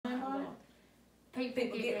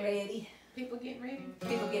People get ready. People getting ready.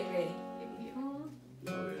 People get ready. People get ready. Oh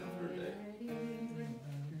yeah, I've heard that.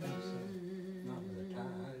 Not with a tie. I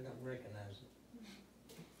don't recognize it.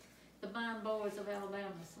 The Fine Boys of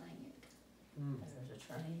Alabama sing it. There's a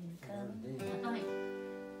train coming. I think.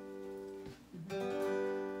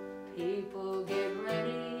 People get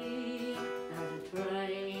ready. There's a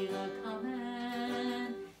train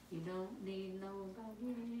a-coming. You don't need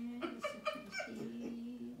nobody else to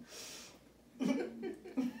see.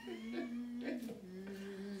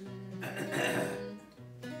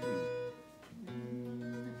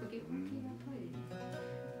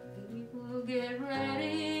 Get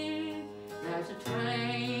ready, there's a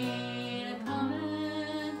train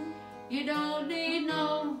a-coming. You don't need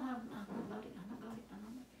no,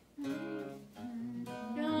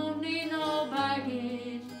 don't need no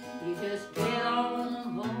baggage. You just get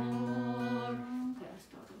on board. Okay, I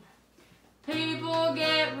started. People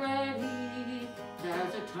get ready,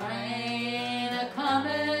 there's a train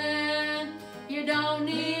a-coming. You don't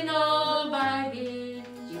need no baggage.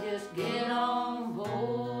 You just get on board.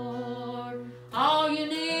 All you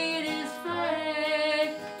need is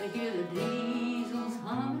faith to hear the diesels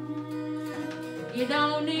humming. You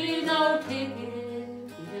don't need no ticket,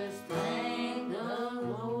 you just thank the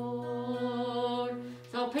Lord.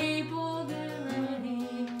 So people get ready,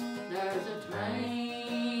 there's a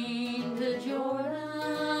train to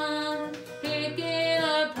Jordan, picking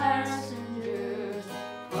up passengers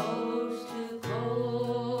coast to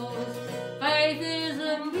coast. Faith is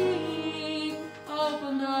the key,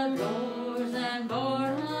 open the doors and board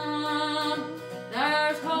 'em.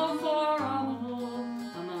 There's hope for all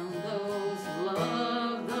among those who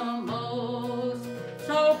love the most.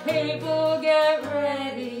 So people get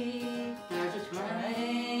ready, there's a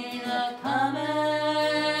train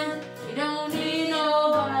a-coming. You don't need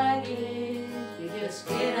no baggage, you just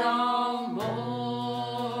get on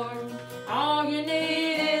board. All you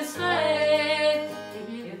need is faith to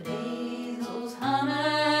hear the diesels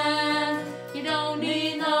humming. You don't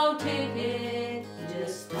need no ticket,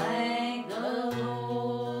 just thank the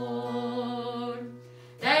Lord.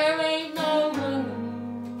 There ain't no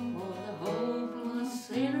room for the hopeless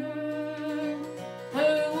sinner who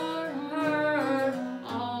would hurt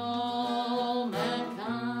all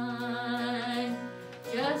mankind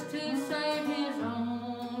just to save his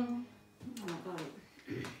own. Oh, I got it.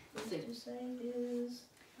 Let's see. To save his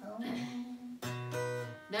own.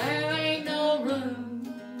 There ain't no room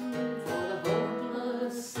for the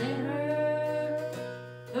hopeless sinner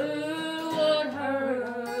who would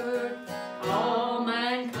hurt all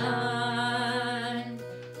mankind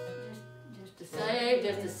just to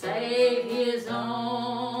save his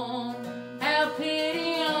own. Have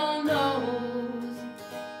pity on those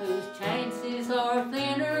whose chances are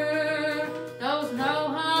thinner. Those no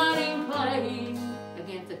hiding place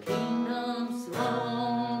against the kingdom's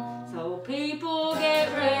throne. So people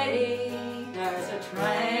get ready, there's a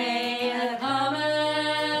train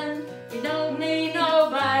a-coming. You don't need no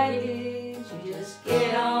baggage, you just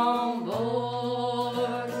get on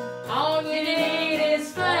board. All you need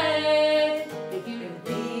is faith to hear the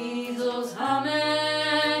diesels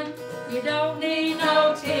humming. You don't need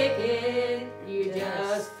no ticket, you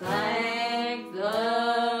just thank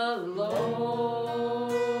the Lord.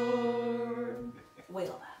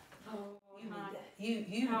 Wilma, I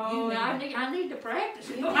need to practice.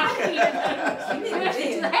 you need to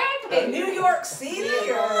be in New York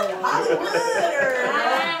City or Hollywood or.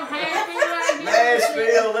 I'm happy right here.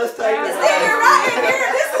 Nashville, let's take It's it. here, right in here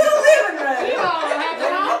in this little living You room. all have a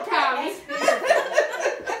long time.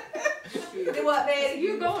 Do what, Betty?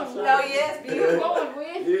 You going? Oh, yes, You're beautiful. going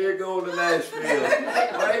with? You're going to Nashville.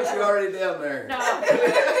 Why ain't you already down there? No.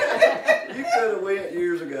 You could have went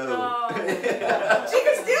years ago. Oh. She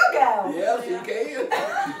can still go. Yeah, she can.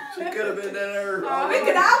 She could have been down there. We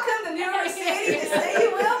could all come to New York City to see you,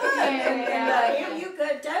 Wilma. Yeah. You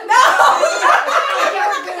could too. No!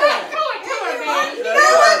 You're good. Go to her, Betty. No, I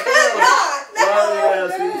could not. No. Oh, yeah,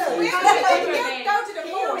 We she- go to the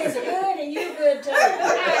You forest. is good and you good too. Tell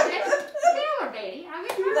her, Betty. I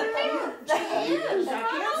mean,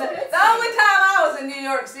 The only time I was in New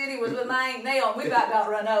York City was with my Aunt Nell, and we about got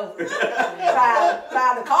run over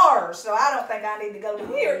by the cars, so I don't think I need to go to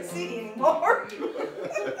New York City anymore.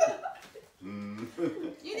 You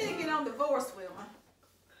need to get on divorce, Wilma.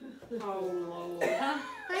 oh, Lord.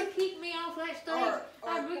 They kicked me off that stage.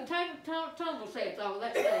 I'd be taking tumble sets off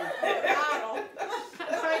that stage. Idle.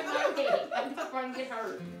 Break my head. I'm just going to get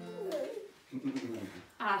hurt.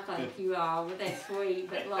 I thank you all, but that's sweet,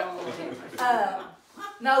 but Lord have mercy.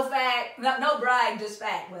 No fact, no brag, just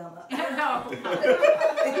fact, Wilma. No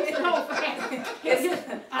fact.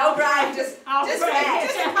 No brag fact, just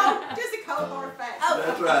fact. Just a cold hard fact. Oh.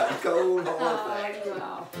 That's right, cold hard Oh, fact.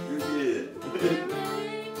 wow. You're good.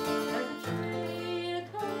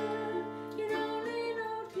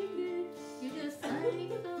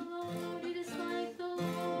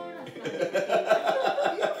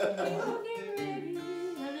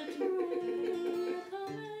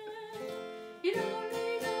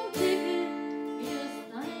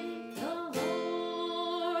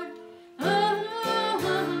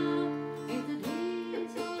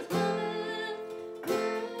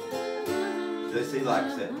 He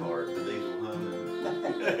likes that part, the diesel humming.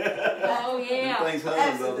 Oh, yeah. Them things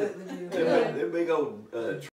humming, brother. Absolutely. Them big old